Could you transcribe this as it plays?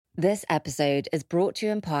This episode is brought to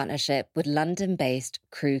you in partnership with London-based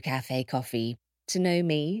Crew Cafe Coffee. To know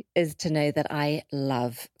me is to know that I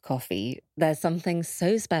love coffee. There's something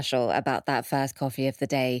so special about that first coffee of the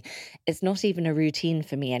day. It's not even a routine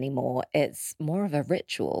for me anymore. It's more of a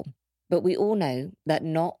ritual. But we all know that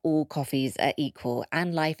not all coffees are equal,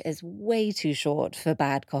 and life is way too short for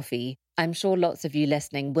bad coffee. I'm sure lots of you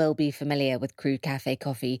listening will be familiar with Crew Cafe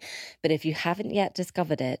Coffee, but if you haven't yet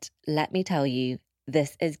discovered it, let me tell you,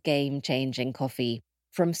 this is game-changing coffee.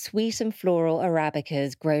 From sweet and floral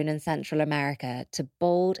Arabicas grown in Central America to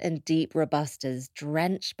bold and deep Robustas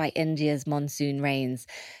drenched by India's monsoon rains,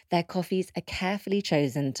 their coffees are carefully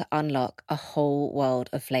chosen to unlock a whole world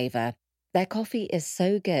of flavor. Their coffee is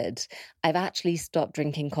so good, I've actually stopped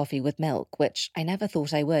drinking coffee with milk, which I never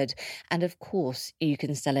thought I would. And of course, you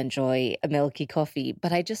can still enjoy a milky coffee,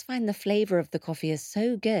 but I just find the flavor of the coffee is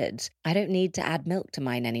so good, I don't need to add milk to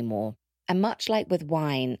mine anymore. And much like with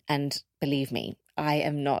wine, and believe me, I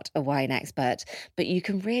am not a wine expert, but you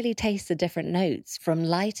can really taste the different notes from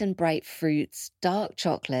light and bright fruits, dark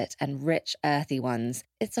chocolate, and rich earthy ones.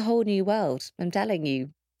 It's a whole new world, I'm telling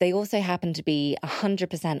you. They also happen to be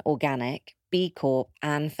 100% organic, B Corp,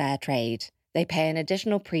 and fair trade. They pay an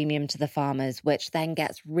additional premium to the farmers, which then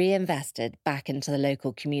gets reinvested back into the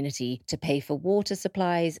local community to pay for water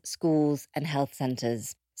supplies, schools, and health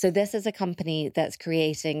centres. So this is a company that's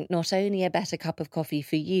creating not only a better cup of coffee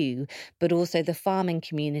for you, but also the farming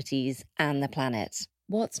communities and the planet.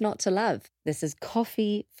 What's not to love? This is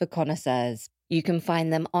coffee for connoisseurs. You can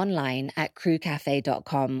find them online at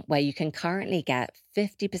crewcafe.com, where you can currently get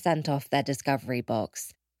 50% off their discovery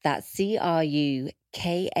box. That's CRUKAFE.com.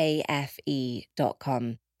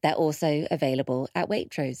 They're also available at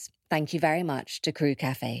Waitrose. Thank you very much to Crew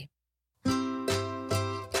Cafe.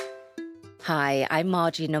 Hi, I'm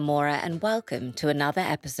Margie Nomura, and welcome to another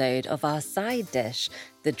episode of our side dish,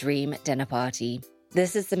 The Dream Dinner Party.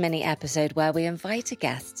 This is the mini episode where we invite a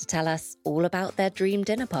guest to tell us all about their dream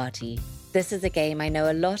dinner party. This is a game I know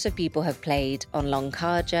a lot of people have played on long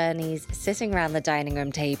car journeys, sitting around the dining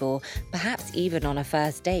room table, perhaps even on a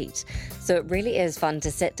first date. So it really is fun to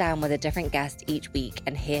sit down with a different guest each week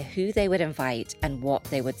and hear who they would invite and what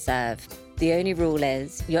they would serve. The only rule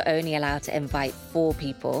is you're only allowed to invite 4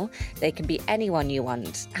 people. They can be anyone you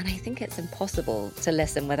want, and I think it's impossible to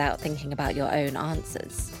listen without thinking about your own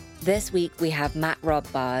answers. This week we have Matt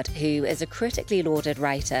Rodbard, who is a critically lauded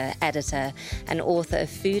writer, editor, and author of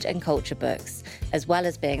food and culture books, as well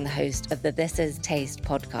as being the host of the This Is Taste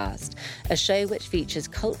podcast, a show which features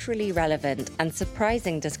culturally relevant and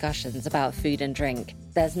surprising discussions about food and drink.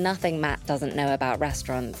 There's nothing Matt doesn't know about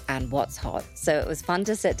restaurants and what's hot, so it was fun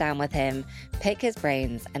to sit down with him, pick his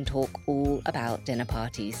brains, and talk all about dinner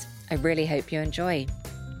parties. I really hope you enjoy.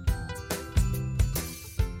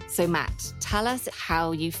 So Matt, tell us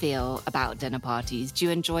how you feel about dinner parties. Do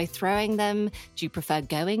you enjoy throwing them? Do you prefer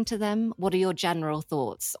going to them? What are your general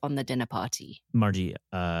thoughts on the dinner party? Margie,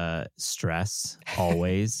 stress,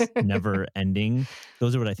 always, never ending.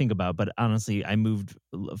 Those are what I think about. But honestly, I lived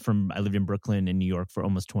in Brooklyn in New York for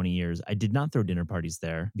almost 20 years. I did not throw dinner parties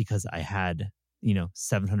there because I had,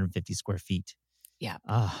 750 square feet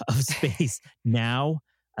of space. Now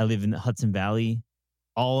I live in the Hudson Valley,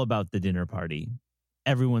 all about the dinner party.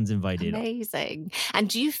 Everyone's invited. Amazing. And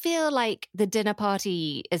do you feel like the dinner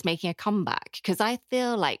party is making a comeback? Because I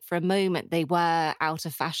feel like for a moment they were out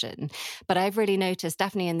of fashion, but I've really noticed,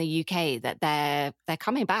 definitely in the UK, that they're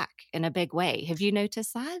coming back in a big way. Have you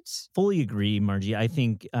noticed that? Fully agree, Margie. I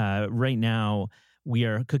think right now we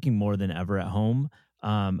are cooking more than ever at home.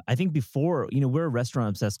 I think before, we're a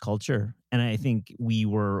restaurant-obsessed culture, and I think we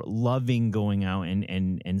were loving going out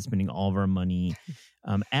and spending all of our money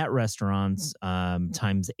at restaurants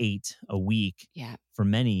times 8 a week for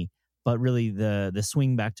many. But really, the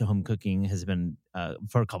swing back to home cooking has been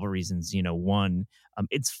for a couple of reasons. One,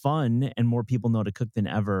 it's fun and more people know how to cook than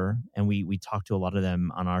ever, and we talk to a lot of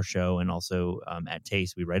them on our show, and also at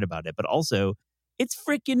Taste we write about it. But also, it's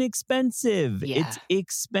freaking expensive. Yeah. It's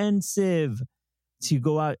expensive to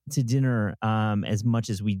go out to dinner as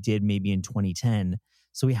much as we did maybe in 2010.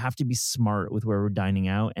 So we have to be smart with where we're dining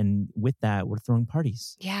out. And with that, we're throwing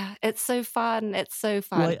parties. Yeah, it's so fun. It's so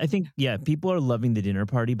fun. Well, I think, people are loving the dinner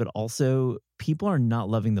party, but also people are not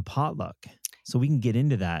loving the potluck. So we can get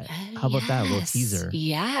into that. How about that? A little teaser.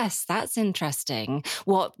 Yes, that's interesting.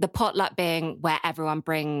 Well, the potluck being where everyone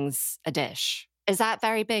brings a dish. Is that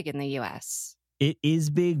very big in the US? It is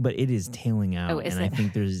big, but it is tailing out. I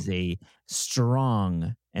think there's a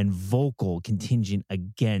strong and vocal contingent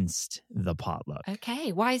against the potluck.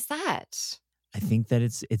 Okay, why is that? I think that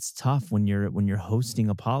it's tough when you're hosting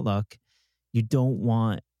a potluck. You don't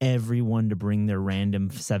want everyone to bring their random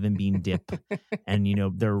 7-bean dip and,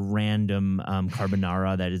 their random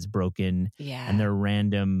carbonara that is broken and Yeah. their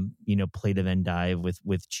random, plate of endive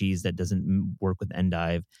with cheese that doesn't work with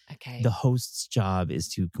endive. Okay. The host's job is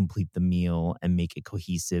to complete the meal and make it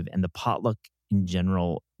cohesive. And the potluck in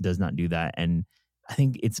general does not do that. And I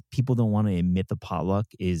think it's people don't want to admit the potluck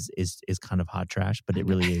is kind of hot trash, but it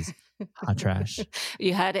really is hot trash.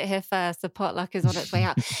 You heard it here first. The potluck is on its way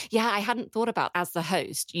out. Yeah, I hadn't thought about, as the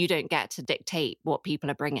host, you don't get to dictate what people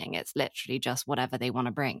are bringing. It's literally just whatever they want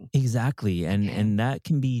to bring. Exactly. And Okay. and that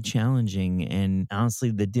can be challenging. And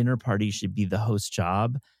honestly, the dinner party should be the host's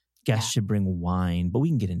job. Guests should bring wine, but we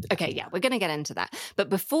can get into that. Okay, yeah, we're going to get into that. But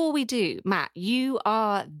before we do, Matt, you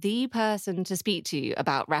are the person to speak to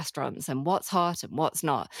about restaurants and what's hot and what's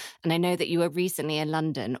not. And I know that you were recently in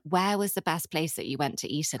London. Where was the best place that you went to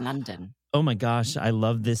eat in London? Oh my gosh, I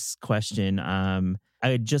love this question. I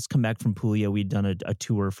had just come back from Puglia. We'd done a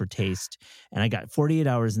tour for Taste, and I got 48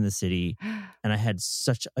 hours in the city, and I had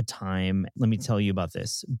such a time. Let me tell you about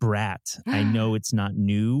this. Brat. I know it's not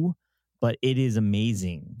new, but it is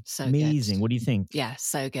amazing. So amazing. good. What do you think? Yeah,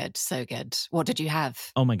 so good. So good. What did you have?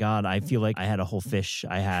 Oh my God. I feel like I had a whole fish.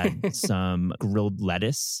 I had some grilled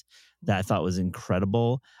lettuce that I thought was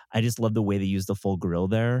incredible. I just love the way they use the full grill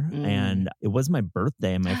there. And it was my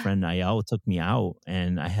birthday, and my friend Ayel took me out,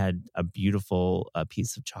 and I had a beautiful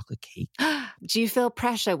piece of chocolate cake. Do you feel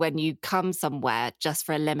pressure when you come somewhere just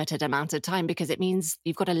for a limited amount of time? Because it means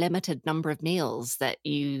you've got a limited number of meals that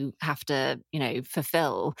you have to,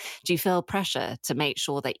 fulfill. Do you feel pressure to make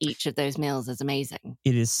sure that each of those meals is amazing?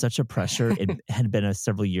 It is such a pressure. It had been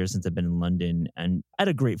several years since I've been in London, and I had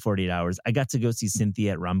a great 48 hours. I got to go see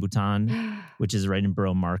Cynthia at Rambutan, which is right in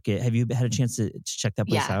Borough Market. Have you had a chance to check that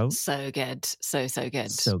place out? So good. So good.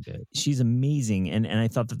 So good. She's amazing. And I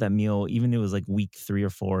thought that meal, even it was like week 3 or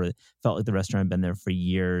 4, it felt like the restaurant had been there for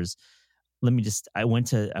years. I went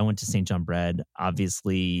to St. John Bread,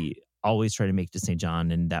 obviously always try to make to St. John,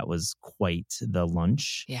 and that was quite the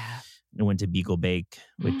lunch. Yeah. I went to Beagle Bake,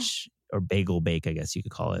 or Bagel Bake, I guess you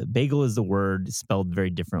could call it. Bagel is the word spelled very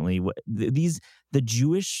differently. The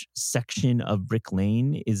Jewish section of Brick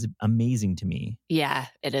Lane is amazing to me. Yeah,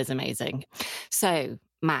 it is amazing. So,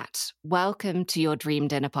 Matt, welcome to your dream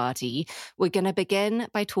dinner party. We're going to begin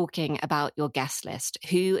by talking about your guest list.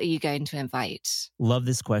 Who are you going to invite? Love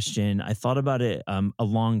this question. I thought about it a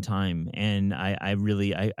long time, and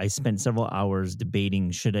I spent several hours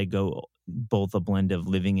debating, should I go both a blend of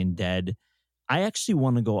living and dead? I actually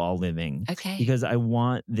want to go all living. Okay. Because I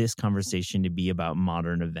want this conversation to be about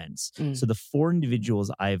modern events. So the 4 individuals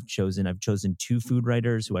I've chosen 2 food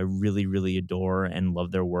writers who I really, really adore and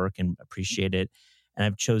love their work and appreciate it. And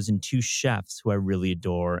I've chosen 2 chefs who I really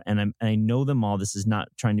adore. And I know them all. This is not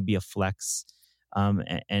trying to be a flex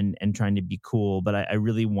and trying to be cool, but I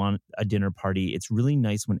really want a dinner party. It's really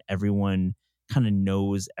nice when everyone kind of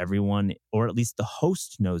knows everyone, or at least the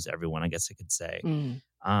host knows everyone, I guess I could say.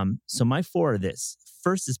 So my 4 are this.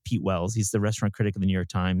 First is Pete Wells. He's the restaurant critic of the New York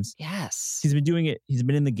Times. Yes. He's been doing it. He's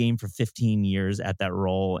been in the game for 15 years at that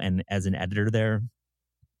role and as an editor there.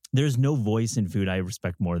 There's no voice in food I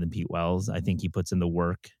respect more than Pete Wells. I think he puts in the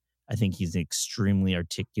work. I think he's an extremely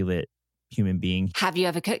articulate human being. Have you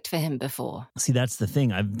ever cooked for him before? See, that's the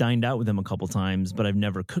thing. I've dined out with him a couple times, but I've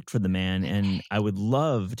never cooked for the man. And I would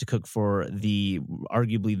love to cook for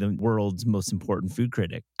arguably the world's most important food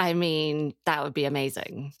critic. I mean, that would be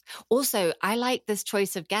amazing. Also, I like this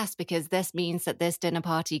choice of guests because this means that this dinner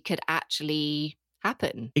party could actually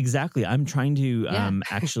happen. Exactly. I'm trying to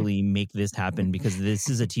actually make this happen because this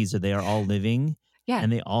is a teaser. They are all living. Yeah. And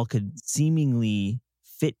they all could seemingly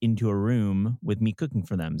fit into a room with me cooking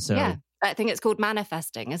for them. So yeah. I think it's called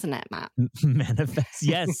manifesting, isn't it, Matt? Manifest.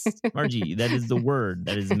 Yes, Margie, that is the word.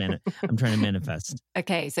 That is I'm trying to manifest.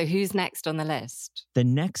 Okay, so who's next on the list? The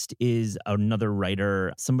next is another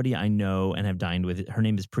writer, somebody I know and have dined with. Her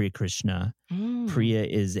name is Priya Krishna. Priya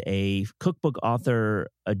is a cookbook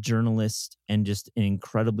author, a journalist, and just an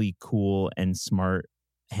incredibly cool and smart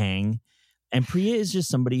hang. And Priya is just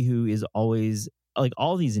somebody who is always, like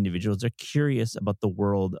all these individuals, are curious about the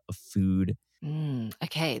world of food.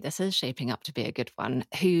 Okay, this is shaping up to be a good one.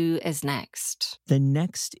 Who is next? The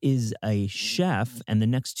next is a chef, and the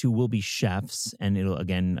next 2 will be chefs. And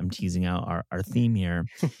I'm teasing out our theme here.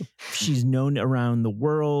 She's known around the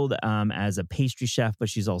world as a pastry chef, but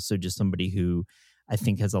she's also just somebody who I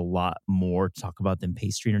think has a lot more to talk about than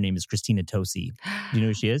pastry. Her name is Christina Tosi. Do you know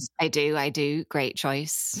who she is? I do. Great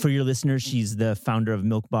choice. For your listeners, she's the founder of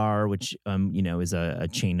Milk Bar, which is a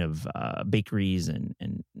chain of bakeries and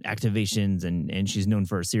activations, and she's known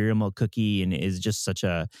for her cereal milk cookie, and is just such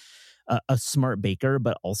a a smart baker,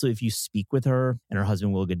 but also if you speak with her and her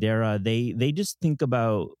husband Will Guidara, they just think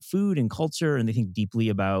about food and culture, and they think deeply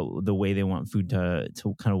about the way they want food to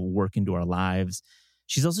kind of work into our lives.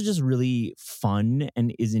 She's also just really fun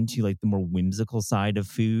and is into like the more whimsical side of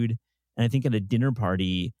food. And I think at a dinner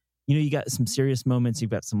party, you got some serious moments,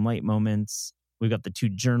 you've got some light moments. We've got the two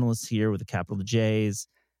journalists here with the capital J's.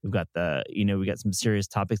 We've got we got some serious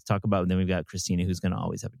topics to talk about. And then we've got Christina, who's going to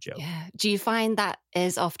always have a joke. Yeah. Do you find that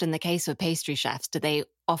is often the case with pastry chefs? Do they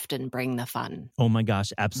often bring the fun? Oh my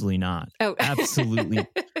gosh, absolutely not. Oh, Absolutely.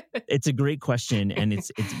 It's a great question. And it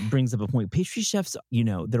brings up a point. Pastry chefs,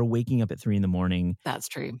 they're waking up at 3 a.m. That's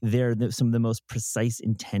true. They're some of the most precise,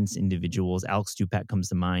 intense individuals. Alex Stupak comes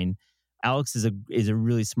to mind. Alex is a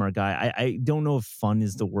really smart guy. I don't know if fun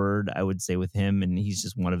is the word I would say with him, and he's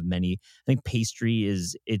just one of many. I think pastry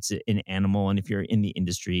it's an animal, and if you're in the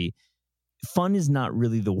industry, fun is not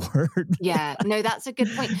really the word. Yeah, no, that's a good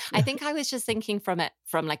point. I think I was just thinking from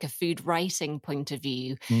like a food writing point of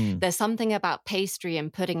view. There's something about pastry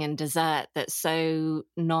and pudding and dessert that's so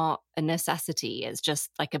not a necessity. It's just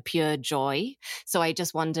like a pure joy. So I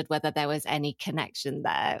just wondered whether there was any connection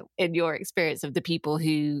there in your experience of the people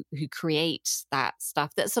who create that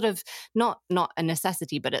stuff that's sort of not a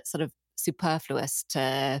necessity, but it's sort of superfluous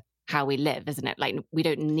to how we live, isn't it? Like, we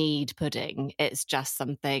don't need pudding. It's just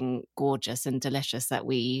something gorgeous and delicious that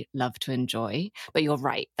we love to enjoy. But you're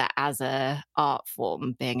right that as a art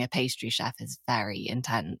form, being a pastry chef is very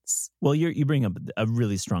intense. Well, you bring up a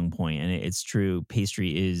really strong point, and it's true.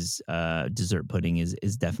 Pastry is dessert pudding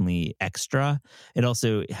is definitely extra. It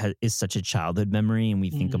also is such a childhood memory, and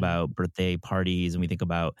we think about birthday parties, and we think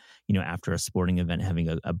about after a sporting event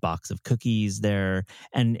having a box of cookies there,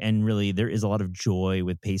 and really there is a lot of joy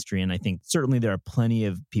with pastry. And I think certainly there are plenty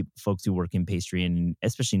of folks who work in pastry, and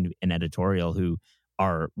especially in editorial, who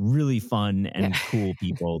are really fun and cool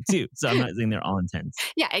people too. So I'm not saying they're all intense.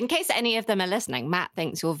 Yeah, in case any of them are listening, Matt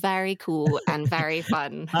thinks you're very cool and very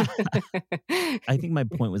fun. I think my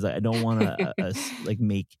point was that I don't want to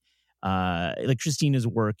make like Christina's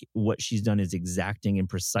work. What she's done is exacting and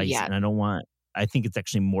precise, and I think it's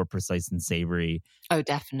actually more precise and savory. Oh,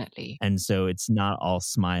 definitely. And so it's not all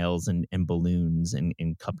smiles and balloons and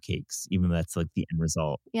cupcakes, even though that's like the end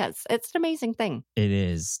result. Yes, it's an amazing thing. It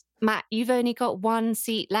is. Matt, you've only got one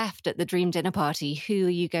seat left at the Dream Dinner Party. Who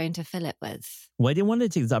are you going to fill it with? Well, I didn't want to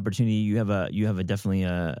take this opportunity. You have definitely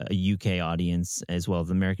a UK audience as well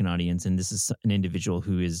as an American audience, and this is an individual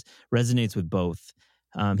who resonates with both.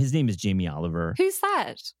 His name is Jamie Oliver. Who's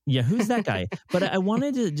that? Yeah, who's that guy? But I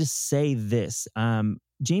wanted to just say this.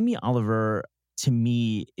 Jamie Oliver, to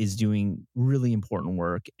me, is doing really important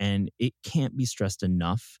work, and it can't be stressed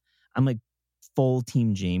enough. I'm like full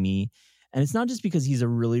team Jamie. And it's not just because he's a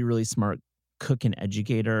really, really smart cook and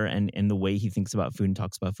educator, and the way he thinks about food and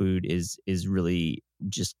talks about food is really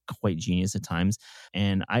just quite genius at times.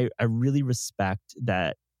 And I really respect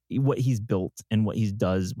that what he's built and what he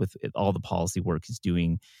does with all the policy work he's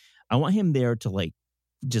doing. I want him there to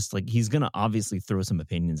he's going to obviously throw some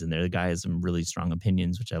opinions in there. The guy has some really strong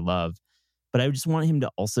opinions, which I love. But I just want him to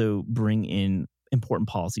also bring in important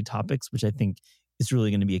policy topics, which I think is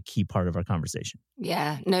really going to be a key part of our conversation.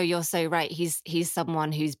 Yeah, no, you're so right. He's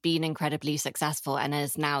someone who's been incredibly successful and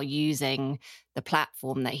is now using the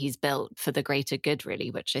platform that he's built for the greater good,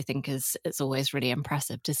 really, which I think it's always really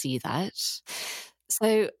impressive to see that.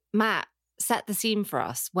 So, Matt, set the scene for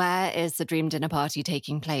us. Where is the Dream Dinner Party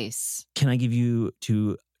taking place? Can I give you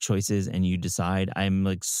two choices and you decide? I'm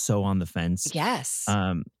so on the fence. Yes.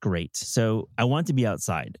 Great. So I want to be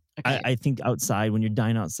outside. Okay. I think outside, when you're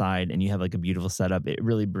dining outside and you have a beautiful setup, it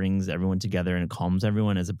really brings everyone together and it calms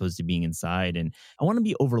everyone as opposed to being inside. And I want to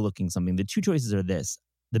be overlooking something. The two choices are this.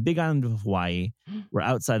 The big island of Hawaii, we're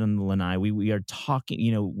outside on the lanai. We are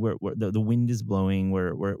talking, where the wind is blowing,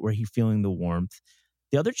 we're feeling the warmth.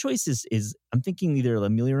 The other choice is I'm thinking either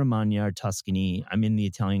Emilia Romagna or Tuscany. I'm in the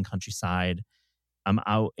Italian countryside. I'm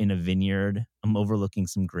out in a vineyard. I'm overlooking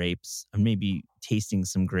some grapes. I'm maybe tasting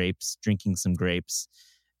some grapes, drinking some grapes.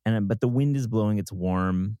 But the wind is blowing. It's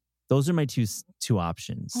warm. Those are my two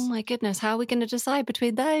options. Oh my goodness. How are we going to decide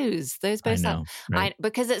between those? Those both sound... Right?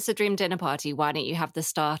 Because it's a dream dinner party, why don't you have the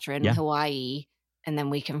starter in Hawaii and then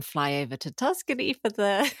we can fly over to Tuscany for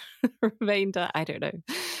the remainder? I don't know.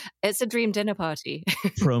 It's a dream dinner party.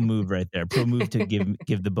 Pro move right there. Pro move to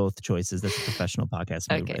give the both choices. That's a professional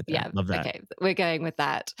podcast move right there. Yeah, love that. Okay, we're going with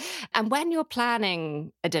that. And when you're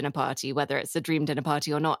planning a dinner party, whether it's a dream dinner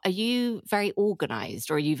party or not, are you very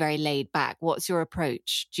organized or are you very laid back? What's your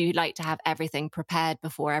approach? Do you like to have everything prepared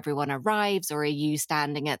before everyone arrives, or are you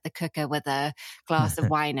standing at the cooker with a glass of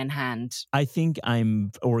wine in hand? I think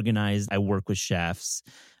I'm organized. I work with chefs.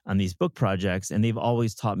 on these book projects, and they've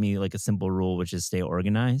always taught me like a simple rule, which is stay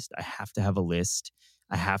organized. I have to have a list.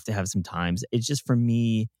 I have to have some times. It's just for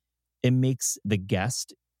me, it makes the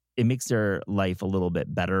guest, it makes their life a little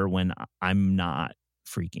bit better when I'm not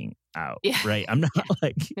freaking out, Yeah. right? I'm not Yeah.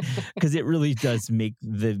 like, because it really does make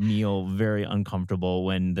the meal very uncomfortable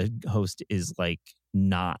when the host is like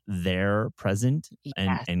not there present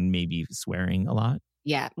Yes. and maybe swearing a lot.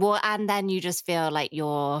 Yeah. Well, and then you just feel like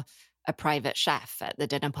you're a private chef at the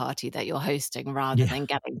dinner party that you're hosting rather Yeah, than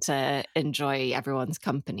getting to enjoy everyone's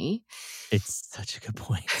company. it's such a good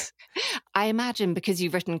point. I imagine because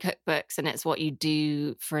you've written cookbooks and it's what you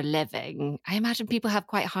do for a living, I imagine people have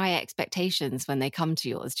quite high expectations when they come to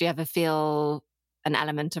yours. Do you ever feel an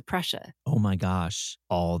element of pressure? Oh my gosh,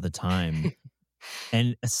 all the time.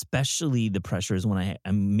 And especially the pressure is when I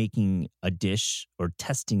am making a dish or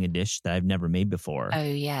testing a dish that I've never made before. Oh,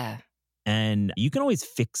 yeah. And you can always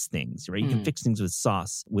fix things, right? You can Mm. fix things with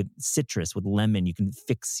sauce, with citrus, with lemon. You can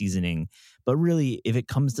fix seasoning. But really, if it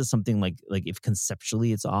comes to something like if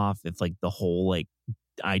conceptually it's off, if like the whole like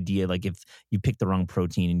idea, like if you pick the wrong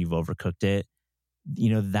protein and you've overcooked it,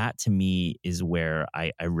 that to me is where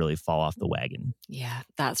I really fall off the wagon. Yeah,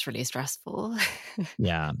 that's really stressful.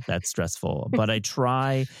 Yeah, that's stressful. But I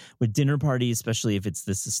try with dinner parties, especially if it's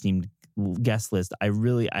this esteemed guest list, I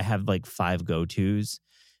have like 5 go-tos.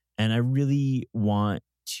 And I really want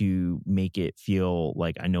to make it feel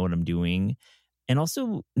like I know what I'm doing. And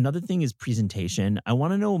also another thing is presentation. I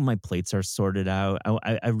want to know my plates are sorted out.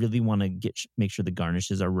 I really want to make sure the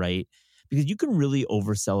garnishes are right, because you can really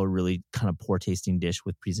oversell a really kind of poor tasting dish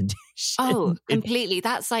with presentation. Oh, It- completely.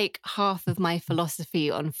 That's like half of my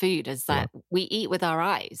philosophy on food is yeah. that we eat with our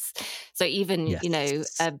eyes. So even,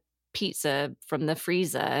 Yes. a pizza from the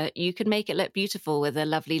freezer, you can make it look beautiful with a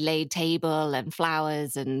lovely laid table and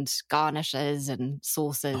flowers and garnishes and Oh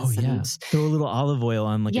sauces yeah. and Throw a little olive oil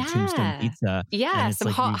on like a tombstone yeah. pizza, and Yeah, it's some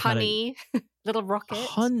like hot you gotta honey, little rockets.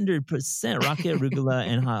 100% rocket arugula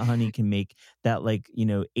and hot honey can make that like,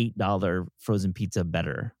 $8 frozen pizza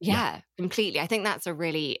better. Yeah. Yeah, completely. I think that's a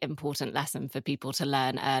really important lesson for people to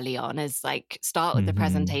learn early on is like start with the Mhm.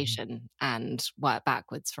 presentation and work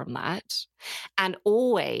backwards from that. And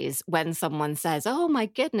always when someone says, "Oh my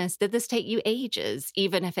goodness, did this take you ages?"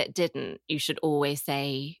 Even if it didn't, you should always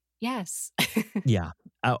say yes. Yeah.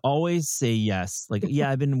 I always say yes. Like,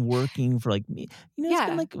 yeah, I've been working for like me. It's been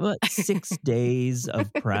Yeah. like what 6 days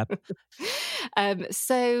of prep.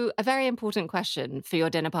 So, a very important question for your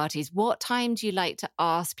dinner parties. What time do you like to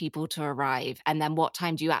ask people to arrive? And then what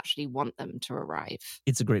time do you actually want them to arrive?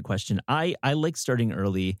 It's a great question. I like starting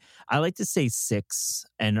early. I like to say 6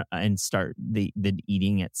 and start the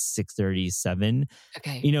eating at 6:37.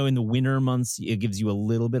 Okay. In the winter months, it gives you a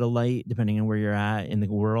little bit of light depending on where you're at in the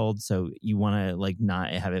world. So you want to like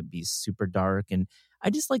not have it be super dark. And I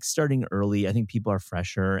just like starting early. I think people are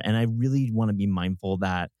fresher. And I really want to be mindful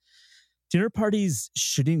that dinner parties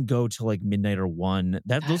shouldn't go till like midnight or 1.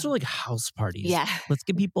 Those are Oh, like house parties. yeah. Let's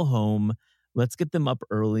get people home. Let's get them up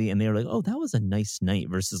early. And they're like, oh, that was a nice night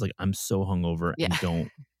versus like, I'm so hungover Yeah. and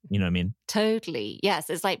don't, you know what I mean? Totally. Yes.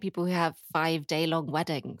 It's like people who have 5-day long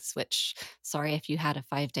weddings, which, sorry if you had a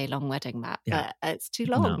 5-day long wedding, Matt, Yeah. but it's too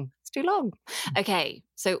No. long. It's too long. Okay.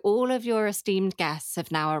 So all of your esteemed guests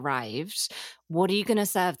have now arrived. What are you going to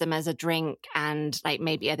serve them as a drink? And like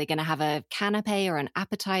maybe are they going to have a canapé or an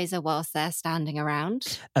appetizer whilst they're standing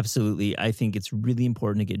around? Absolutely. I think it's really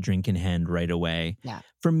important to get drink in hand right away. Yeah.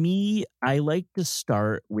 For me, I like to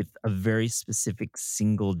start with a very specific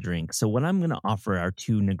single drink. So what I'm going to offer are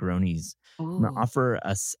 2 Negronis. I'm going to Ooh. offer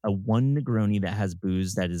us a 1 Negroni that has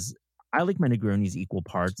booze that is, I like my Negronis equal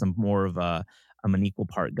parts. I'm an equal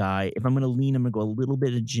part guy. If I'm going to lean, I'm going to go a little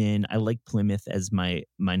bit of gin. I like Plymouth as my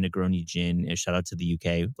Negroni gin. Shout out to the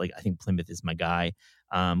UK. Like, I think Plymouth is my guy.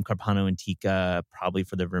 Carpano Antica, probably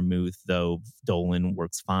for the vermouth, though Dolan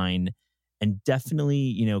works fine. And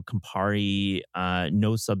definitely, Campari,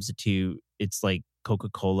 no substitute. It's like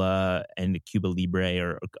Coca-Cola and the Cuba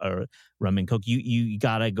Libre or rum and Coke. You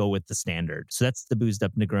gotta go with the standard. So that's the boozed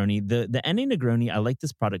up Negroni. The NA Negroni, I like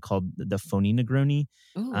this product called the Phony Negroni.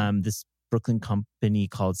 Ooh. This Brooklyn company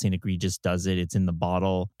called St. Egregious does it. It's in the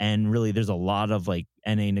bottle. And really, there's a lot of like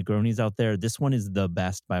NA Negronis out there. This one is the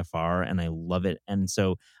best by far, and I love it. And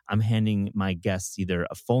so I'm handing my guests either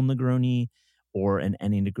a full Negroni or an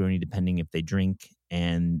NA Negroni, depending if they drink.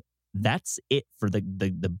 And that's it for the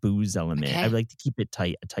booze element. I Okay. like to keep it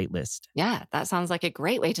tight, a tight list. Yeah, that sounds like a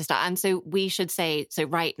great way to start. And so we should say, so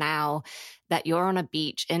right now, that you're on a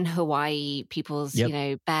beach in Hawaii, people's,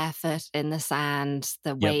 Yep. barefoot in the sand,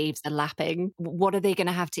 the Yep. waves are lapping. What are they going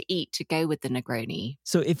to have to eat to go with the Negroni?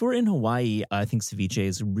 So if we're in Hawaii, I think ceviche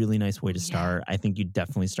is a really nice way to Yeah. start. I think you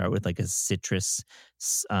definitely start with like a citrus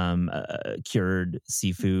cured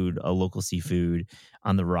seafood, a local seafood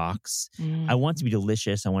on the rocks. I want it to be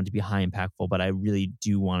delicious. I want it to be high impactful, but I really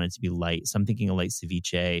do want it to be light. So I'm thinking a light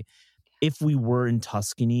ceviche. If we were in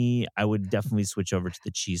Tuscany, I would definitely switch over to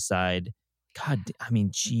the cheese side. God, I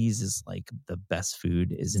mean, cheese is like the best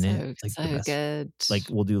food, isn't it? So, Like the so best. good. Like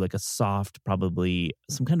we'll do like a soft, probably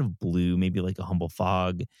some kind of blue, maybe like a humble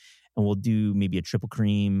fog, and we'll do maybe a triple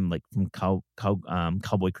cream, like from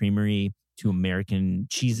Cowboy Creamery to American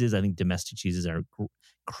cheeses. I think domestic cheeses are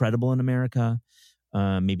incredible in America.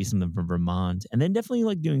 Maybe something from Vermont, and then definitely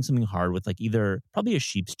like doing something hard with like either probably a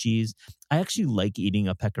sheep's cheese. I actually like eating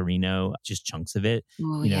a pecorino, just chunks of it.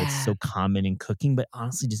 Oh, It's yeah. so common in cooking, but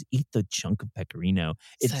honestly, just eat the chunk of pecorino.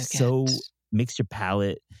 So It's good. so makes your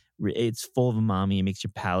palate. It's full of umami. It makes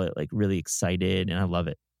your palate like really excited, and I love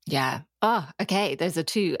it. Yeah. Oh, okay. Those are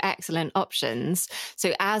two excellent options.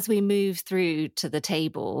 So as we move through to the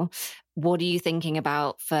table, what are you thinking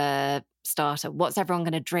about for starter? What's everyone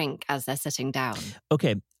going to drink as they're sitting down?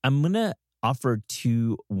 Okay, I'm gonna offer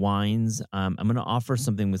two wines. I'm gonna offer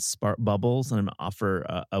something with spark bubbles, and I'm gonna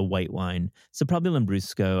offer a white wine. So probably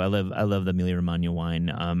Lambrusco. I love the Emilia Romagna wine.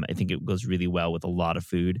 I think it goes really well with a lot of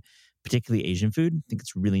food, particularly Asian food. I think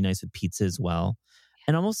it's really nice with pizza as well.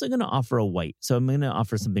 And I'm also gonna offer a white. So I'm gonna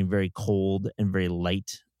offer something very cold and very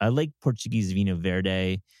light. I like Portuguese Vinho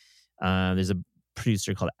Verde. There's a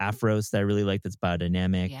producer called Afros that I really like that's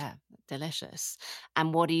biodynamic. Yeah, delicious.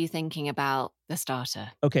 And what are you thinking about the starter?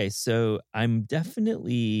 Okay, so I'm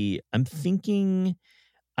thinking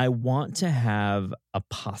I want to have a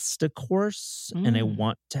pasta course and I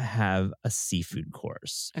want to have a seafood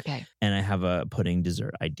course. Okay. And I have a pudding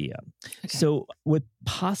dessert idea. Okay. So with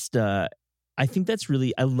pasta, I think that's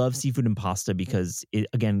really, I love seafood and pasta because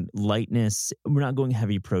again, lightness, we're not going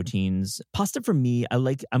heavy proteins. Pasta for me, I'm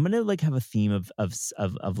going to like have a theme of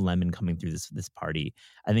lemon coming through this party.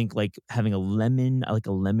 I think like having I like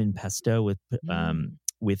a lemon pesto with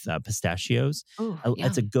pistachios. Oh,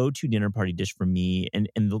 It's a go-to dinner party dish for me. And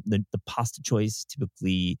the pasta choice is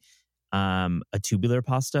typically a tubular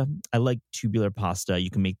pasta. I like tubular pasta.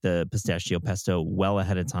 You can make the pistachio pesto well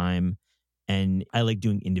ahead of time. And I like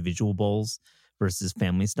doing individual bowls versus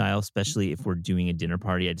family style, especially if we're doing a dinner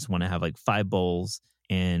party. I just want to have like 5 bowls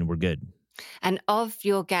and we're good. And of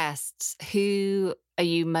your guests, who are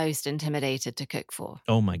you most intimidated to cook for?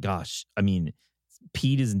 Oh my gosh. I mean,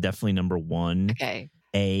 Pete is definitely number one. Okay.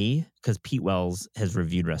 Because Pete Wells has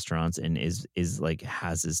reviewed restaurants and is like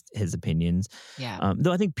has his opinions. Yeah.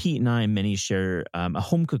 Though I think Pete and I many share a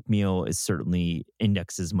home cooked meal is certainly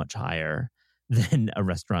indexes much higher than a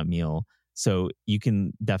restaurant meal. So you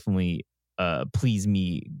can definitely please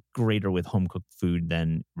me greater with home cooked food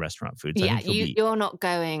than restaurant food. So yeah, you're not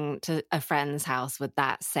going to a friend's house with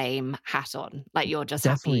that same hat on. Like you're just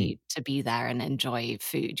happy to be there and enjoy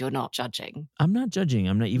food. You're not judging. I'm not judging.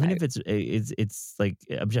 I'm not even if it's like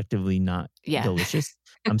objectively not delicious.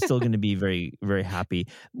 I'm still going to be very, very happy.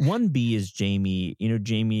 1B is Jamie.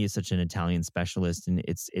 Jamie is such an Italian specialist, and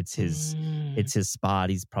it's his spot.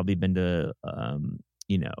 He's probably been to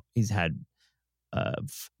he's had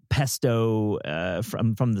pesto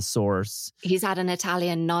from the source. He's had an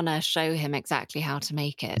Italian nonna show him exactly how to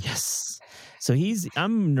make it. Yes. So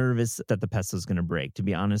I'm nervous that the pesto is going to break, to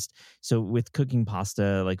be honest. So with cooking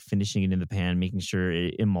pasta, like finishing it in the pan, making sure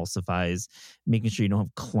it emulsifies, making sure you don't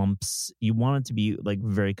have clumps. You want it to be like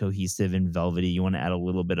very cohesive and velvety. You want to add a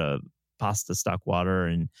little bit of pasta stock water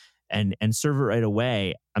and serve it right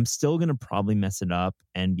away. I'm still going to probably mess it up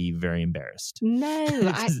and be very embarrassed.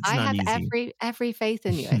 No, I have every faith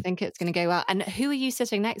in you. I think it's going to go well. And who are you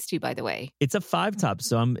sitting next to, by the way? It's a 5 top,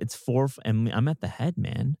 so it's 4, and I'm at the head,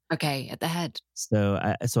 man. Okay, at the head. So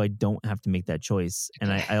I don't have to make that choice, and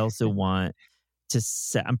I also want to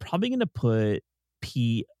set. I'm probably going to put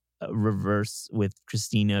P reverse with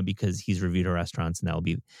Christina because he's reviewed her restaurants, and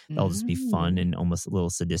that'll just be fun and almost a little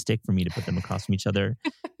sadistic for me to put them across from each other.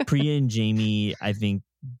 Priya and Jamie, I think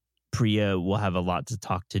Priya will have a lot to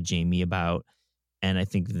talk to Jamie about, and I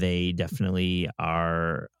think they definitely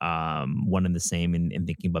are one and the same in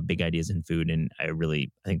thinking about big ideas in food, and I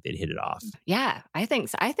think they'd hit it off. Yeah, I think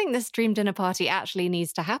so. I think this dream dinner party actually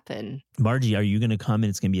needs to happen. Margie, are you going to come? And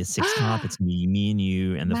it's going to be a 6 top. It's going to be me and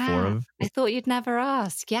you and the 4 of. I thought you'd never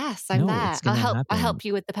ask. Yes, I'm there. I'll help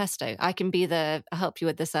you with the pesto. I'll help you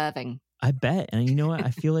with the serving. I bet. And you know what?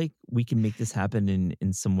 I feel like we can make this happen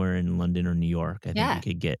in somewhere in London or New York. I think we Yeah.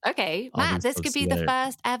 could get Okay, all Matt, these this could folks be the together.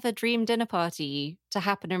 first ever dream dinner party to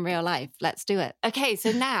happen in real life. Let's do it. Okay,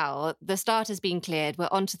 so now the starter's been cleared. We're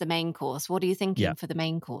on to the main course. What are you Yeah. thinking for the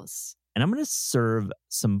main course? And I'm going to serve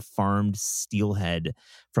some farmed steelhead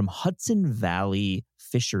from Hudson Valley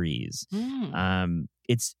Fisheries. Mm.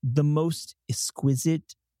 It's the most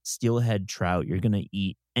exquisite steelhead trout you're going to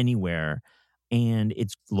eat anywhere. And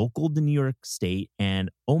it's local to New York State. And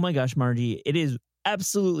oh my gosh, Margie, it is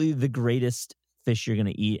absolutely the greatest fish you're going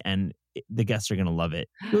to eat. And the guests are going to love it.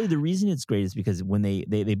 Really, the reason it's great is because when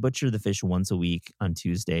they butcher the fish once a week on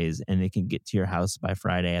Tuesdays, and they can get to your house by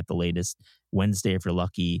Friday at the latest, Wednesday if you're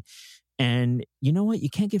lucky. And you know what? You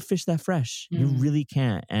can't get fish that fresh. You really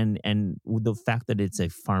can't. And the fact that it's a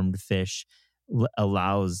farmed fish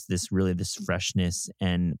allows this freshness,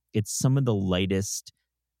 and it's some of the lightest,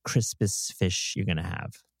 crispest fish you're gonna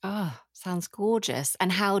have. Oh, sounds gorgeous.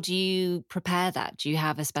 And how do you prepare that? Do you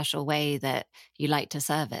have a special way that you like to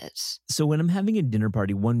serve it? So when I'm having a dinner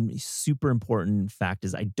party, one super important fact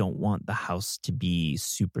is I don't want the house to be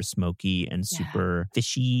super smoky and super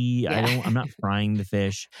fishy. Yeah. I'm not frying the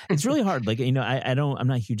fish. It's really hard. Like, I'm not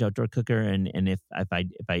a huge outdoor cooker. And if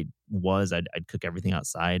I was, I'd cook everything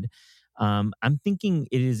outside. I'm thinking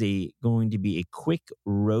it is going to be a quick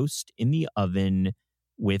roast in the oven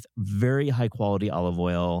with very high quality olive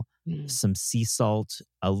oil, some sea salt,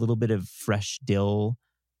 a little bit of fresh dill,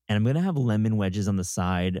 and I'm going to have lemon wedges on the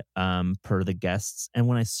side per the guests. And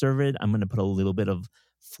when I serve it, I'm going to put a little bit of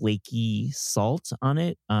flaky salt on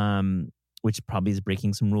it, which probably is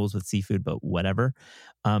breaking some rules with seafood, but whatever.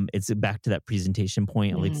 It's back to that presentation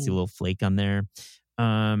point. I like to see a little flake on there.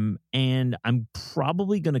 And I'm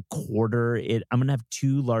probably going to quarter it. I'm going to have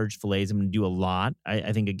 2 large fillets. I'm going to do a lot.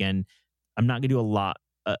 I think, again, I'm not going to do a lot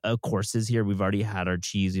of courses here. We've already had our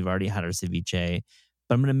cheese. We've already had our ceviche.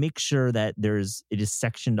 But I'm going to make sure that it is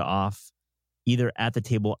sectioned off either at the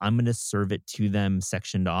table. I'm going to serve it to them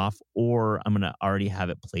sectioned off, or I'm going to already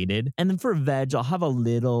have it plated. And then for veg, I'll have a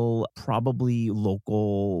little, probably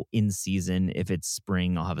local in season. If it's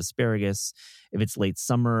spring, I'll have asparagus. If it's late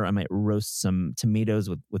summer, I might roast some tomatoes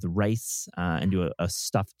with rice and do a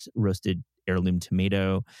stuffed roasted heirloom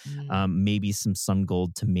tomato, maybe some sun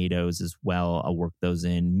gold tomatoes as well. I'll work those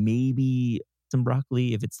in. Maybe some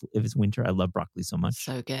broccoli if it's winter. I love broccoli so much.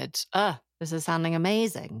 So good. This is sounding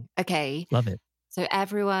amazing. Okay. Love it. So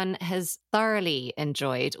everyone has thoroughly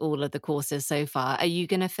enjoyed all of the courses so far. Are you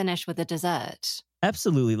going to finish with a dessert?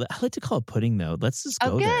 Absolutely. I like to call it pudding, though. Let's just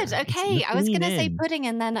go good. there. Okay. I was going to say pudding,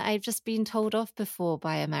 and then I've just been told off before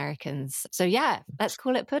by Americans. So yeah, let's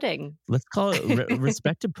call it pudding. Let's call it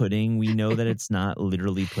respect to pudding. We know that it's not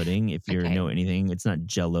literally pudding. If you know anything, it's not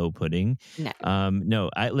Jell-O pudding. No.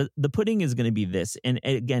 The pudding is going to be this. And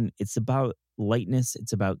again, it's about lightness.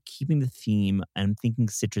 It's about keeping the theme. I'm thinking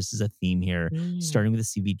citrus is a theme here, starting with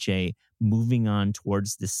the ceviche, moving on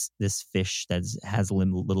towards this fish that has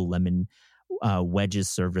little lemon wedges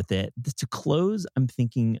served with it. To close, I'm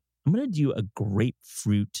thinking I'm going to do a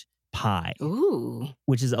grapefruit pie. Ooh.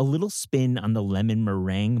 Which is a little spin on the lemon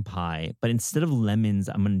meringue pie. But instead of lemons,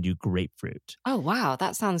 I'm going to do grapefruit. Oh, wow.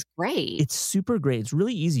 That sounds great. It's super great. It's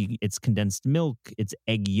really easy. It's condensed milk, it's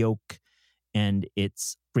egg yolk, and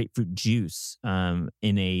it's grapefruit juice in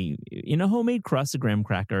a homemade crust. A graham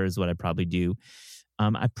cracker is what I probably do.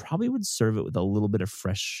 I probably would serve it with a little bit of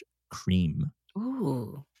fresh cream.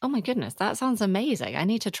 Ooh. Oh my goodness. That sounds amazing. I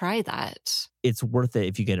need to try that. It's worth it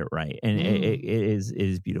if you get it right. And it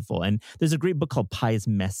is beautiful. And there's a great book called Pie is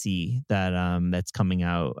Messy that's coming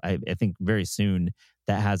out, I think very soon,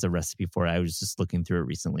 that has a recipe for it. I was just looking through it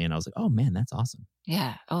recently and I was like, oh man, that's awesome.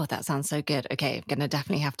 Yeah. Oh, that sounds so good. Okay. I'm going to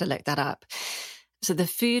definitely have to look that up. So the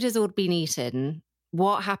food has all been eaten.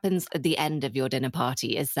 What happens at the end of your dinner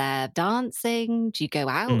party? Is there dancing? Do you go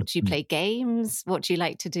out? Do you play games? What do you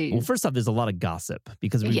like to do? Well, first off, there's a lot of gossip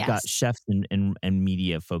because we've got chefs and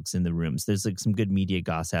media folks in the rooms. There's like some good media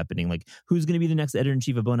gossip happening, like who's going to be the next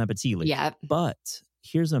editor-in-chief of Bon Appetit? But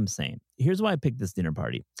here's what I'm saying. Here's why I picked this dinner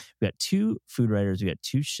party. We got 2 food writers. We got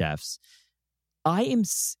 2 chefs. I am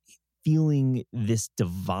feeling this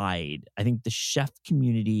divide. I think the chef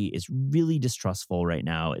community is really distrustful right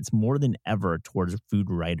now. It's more than ever towards food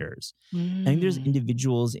writers. I think there's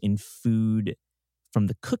individuals in food from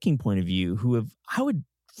the cooking point of view who have, I would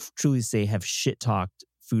truly say, have shit-talked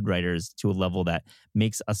food writers to a level that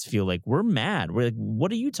makes us feel like we're mad. We're like,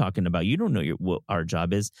 what are you talking about? You don't know what our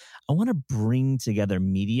job is. I want to bring together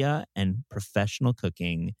media and professional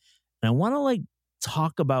cooking. And I want to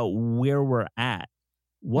talk about where we're at.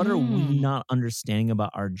 What are we not understanding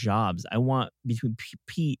about our jobs? I want, between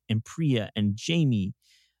Pete and Priya and Jamie,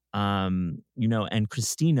 and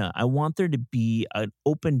Christina, I want there to be an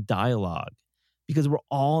open dialogue because we're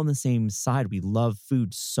all on the same side. We love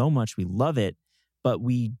food so much. We love it, but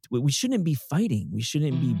we shouldn't be fighting. We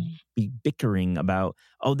shouldn't Mm. be bickering about,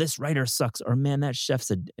 oh, this writer sucks, or man, that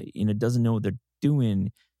chef's doesn't know what they're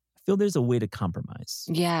doing. I feel there's a way to compromise.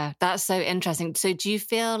 Yeah, that's so interesting. So do you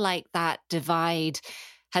feel like that divide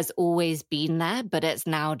has always been there, but it's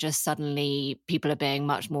now just suddenly people are being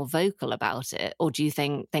much more vocal about it? Or do you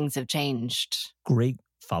think things have changed? Great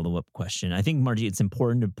follow-up question. I think, Margie, it's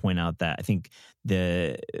important to point out that I think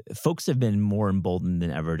the folks have been more emboldened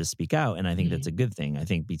than ever to speak out, and I think that's Mm. a good thing. I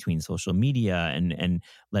think between social media and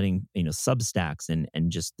letting Substacks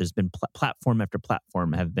and just there's been platform after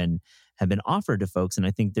platform have been offered to folks, and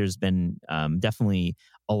I think there's been definitely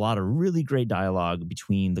a lot of really great dialogue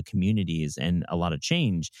between the communities and a lot of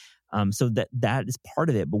change. So that is part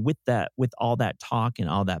of it. But with all that talk and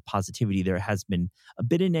all that positivity, there has been a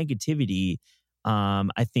bit of negativity.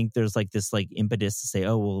 I think there's this impetus to say,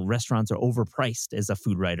 oh, well, restaurants are overpriced as a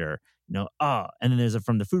food writer, and then there's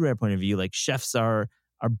from the food writer point of view, like chefs are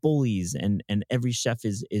bullies and every chef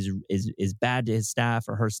is bad to his staff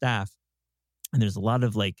or her staff. And there's a lot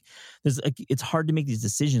of it's hard to make these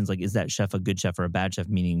decisions. Like, is that chef a good chef or a bad chef,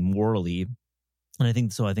 meaning morally? And I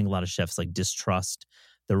think a lot of chefs distrust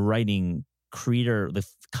the writing creator, the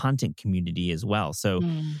content community as well. So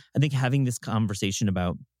Mm. I think having this conversation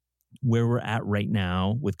about where we're at right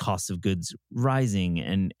now with costs of goods rising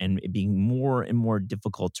and it being more and more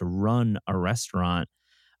difficult to run a restaurant,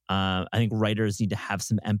 I think writers need to have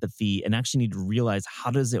some empathy and actually need to realize, how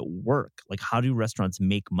does it work? Like, how do restaurants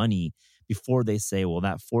make money before they say, well,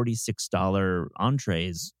 that $46 entree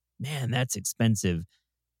is, man, that's expensive.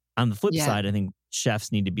 On the flip Yeah. side, I think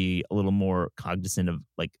chefs need to be a little more cognizant of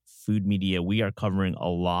food media. We are covering a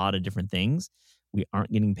lot of different things. We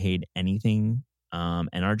aren't getting paid anything.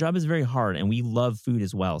 And our job is very hard, and we love food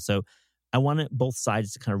as well. So I want both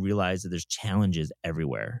sides to kind of realize that there's challenges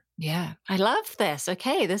everywhere. Yeah, I love this.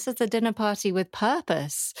 Okay, this is a dinner party with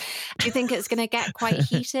purpose. Do you think it's going to get quite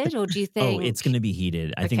heated, or do you Oh, think... it's going to be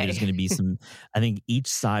heated. I think there's going to be I think each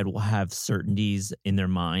side will have certainties in their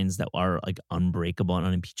minds that are unbreakable and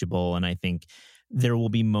unimpeachable. And I think there will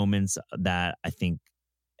be moments that I think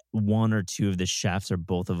one or two of the chefs or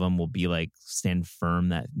both of them will be stand firm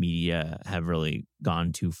that media have really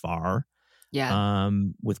gone too far Yeah.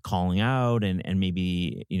 with calling out and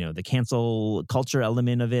maybe, the cancel culture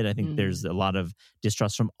element of it. I think there's Mm. a lot of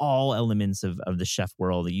distrust from all elements of the chef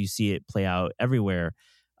world. You see it play out everywhere.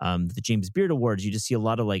 The James Beard Awards, you just see a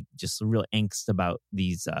lot of just real angst about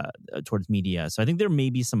these towards media. So I think there may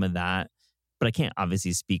be some of that, but I can't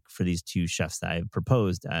obviously speak for these two chefs that I've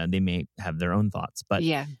proposed. They may have their own thoughts, but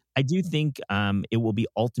Yeah. I do think it will be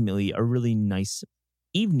ultimately a really nice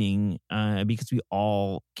evening because we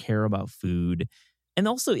all care about food. And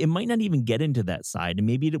also, it might not even get into that side. And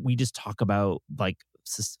maybe we just talk about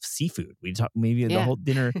seafood. We talk maybe the Yeah. whole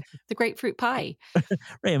dinner. The grapefruit pie.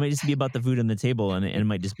 Right. It might just be about the food on the table, and it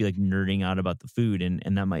might just be nerding out about the food. And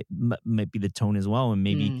that might be the tone as well. And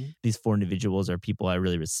maybe Mm. these four individuals are people I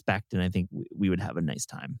really respect. And I think we would have a nice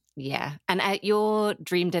time. Yeah. And at your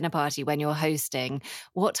dream dinner party, when you're hosting,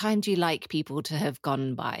 what time do you like people to have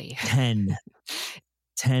gone by?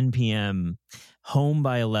 10 p.m., home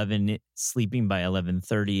by 11, sleeping by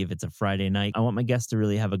 11:30 if it's a Friday night. I want my guests to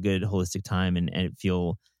really have a good holistic time and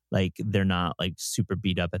feel like they're not super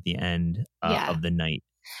beat up at the end Yeah. of the night.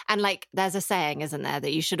 And there's a saying, isn't there,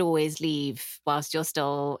 that you should always leave whilst you're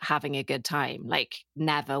still having a good time.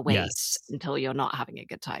 Never wait Yes. until you're not having a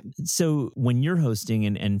good time. So when you're hosting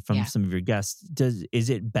and from Yeah. some of your guests, is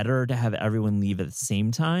it better to have everyone leave at the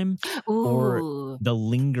same time or Ooh. the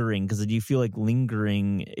lingering? Because do you feel like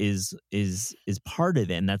lingering is part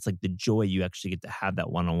of it, and that's the joy you actually get to have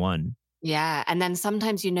that one-on-one? Yeah. And then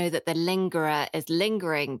sometimes that the lingerer is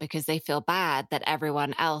lingering because they feel bad that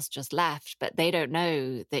everyone else just left, but they don't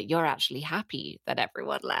know that you're actually happy that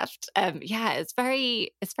everyone left. Yeah, it's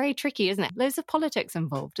very tricky, isn't it? Loads of politics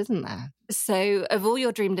involved, isn't there? So of all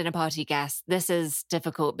your dream dinner party guests, this is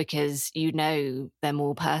difficult because you know them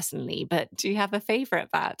all personally, but do you have a favorite,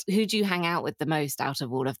 Matt? Who do you hang out with the most out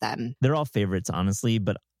of all of them? They're all favorites, honestly,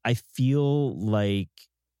 but I feel like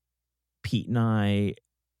Pete and I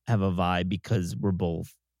have a vibe because we're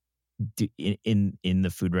both in the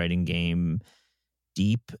food writing game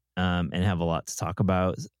deep and have a lot to talk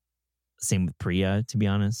about. Same with Priya, to be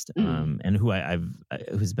honest, and who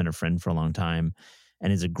who's been a friend for a long time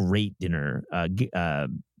and is a great dinner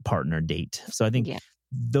partner date. So I think Yeah.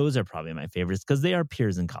 those are probably my favorites because they are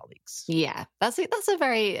peers and colleagues. Yeah, that's a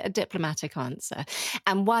very diplomatic answer.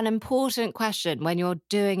 And one important question when you're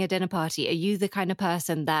doing a dinner party, are you the kind of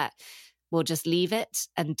person that will just leave it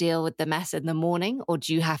and deal with the mess in the morning? Or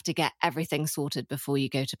do you have to get everything sorted before you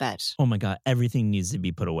go to bed? Oh my God, everything needs to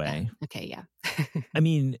be put away. Okay, yeah. I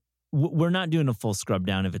mean, we're not doing a full scrub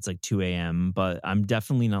down if it's like 2 a.m., but I'm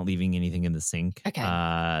definitely not leaving anything in the sink. Okay.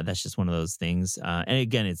 That's just one of those things. And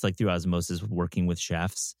again, it's like through osmosis working with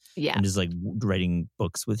chefs. Yeah. And just like writing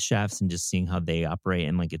books with chefs and just seeing how they operate.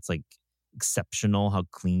 And like, it's like exceptional how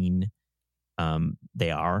clean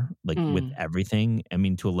they are, like with everything. I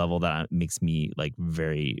mean, to a level that makes me like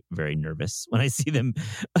very, very nervous when I see them.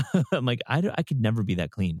 I'm like, I could never be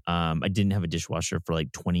that clean. I didn't have a dishwasher for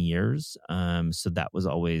like 20 years. So that was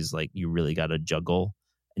always like, you really got to juggle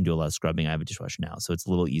and do a lot of scrubbing. I have a dishwasher now, so it's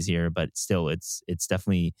a little easier, but still it's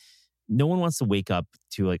definitely, no one wants to wake up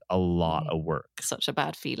to like a lot of work. Such a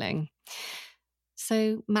bad feeling.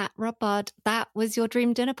 So, Matt Rodbard, that was your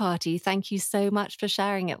dream dinner party. Thank you so much for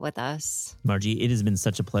sharing it with us. Margie, it has been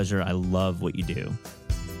such a pleasure. I love what you do.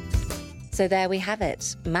 So there we have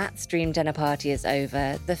it. Matt's dream dinner party is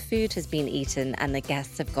over. The food has been eaten and the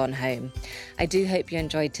guests have gone home. I do hope you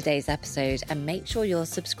enjoyed today's episode, and make sure you're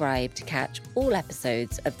subscribed to catch all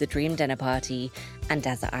episodes of The Dream Dinner Party and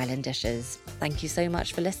Desert Island Dishes. Thank you so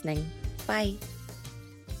much for listening. Bye.